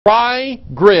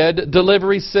Tri-grid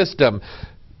delivery system.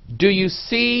 Do you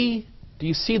see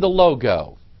the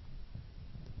logo?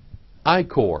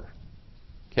 I-core.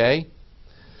 Okay.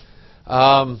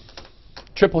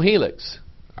 Triple helix.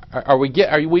 Are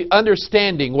we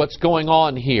understanding what's going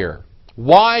on here?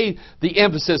 Why the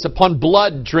emphasis upon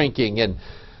blood drinking? And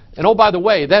oh, by the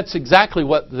way, that's exactly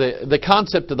what the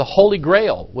concept of the Holy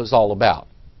Grail was all about.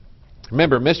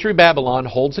 Remember, Mystery Babylon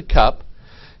holds a cup,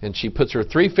 and she puts her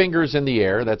 3 fingers in the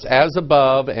air. That's as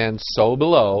above and so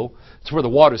below. That's where the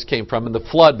waters came from, and the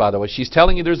flood, by the way. She's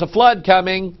telling you there's a flood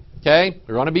coming. Okay?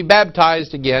 We're going to be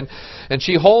baptized again. And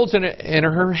she holds in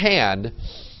her hand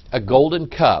a golden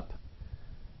cup.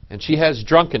 And she has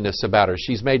drunkenness about her.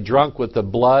 She's made drunk with the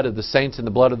blood of the saints and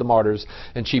the blood of the martyrs.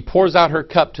 And she pours out her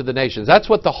cup to the nations. That's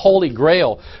what the Holy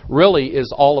Grail really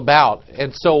is all about.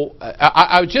 And so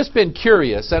I've just been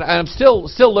curious, and I'm still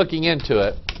looking into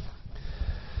it.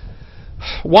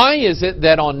 Why is it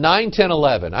that on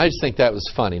 9/10/11, I just think that was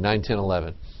funny,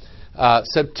 9/10/11,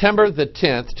 September the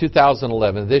 10th,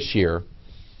 2011, this year,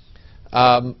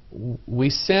 we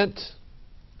sent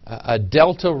a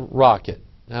Delta rocket.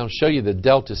 I'll show you the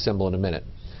Delta symbol in a minute.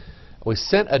 We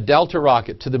sent a Delta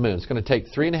rocket to the moon. It's going to take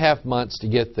 3.5 months to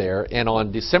get there. And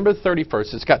on December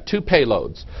 31st, it's got 2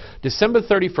 payloads. December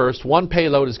 31st, one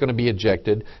payload is going to be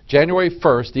ejected. January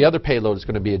 1st, the other payload is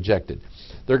going to be ejected.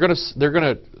 They're going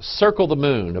to circle the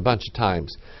moon a bunch of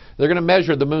times. They're going to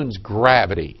measure the moon's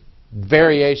gravity,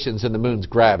 variations in the moon's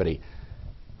gravity.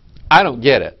 I don't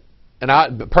get it.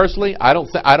 And personally, I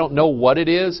don't know what it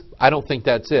is. I don't think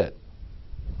that's it.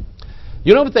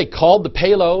 You know what they called the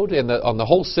payload on the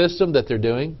whole system that they're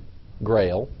doing?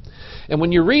 Grail. And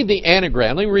when you read the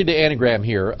anagram, let me read the anagram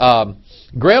here.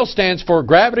 Grail stands for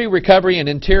Gravity Recovery and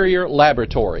Interior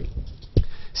Laboratory.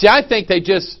 See, I think they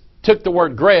just took the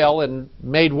word Grail and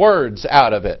made words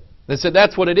out of it. They said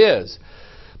that's what it is.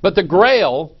 But the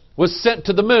Grail was sent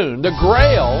to the moon. The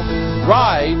Grail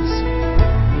rides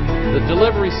the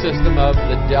delivery system of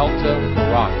the Delta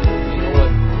rocket. You know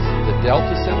what the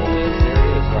Delta symbol is? There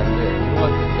it is right there. You know what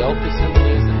the Delta symbol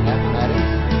is in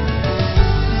mathematics?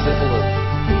 The symbol of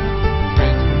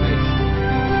transformation.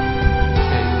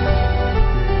 And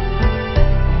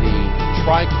the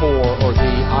tri-core or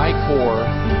the I-core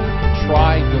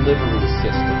tri-delivery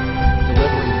system,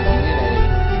 delivering DNA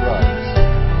drugs,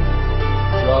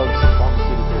 and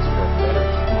pharmaceuticals for a better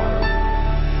tomorrow.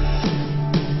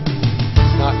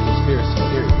 It's not conspiracy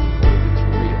theory. It's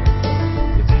real.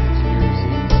 It's a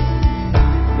conspiracy.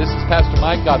 This is Pastor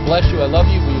Mike. God bless you. I love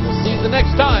you. We will see you the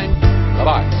next time.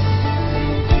 Bye-bye.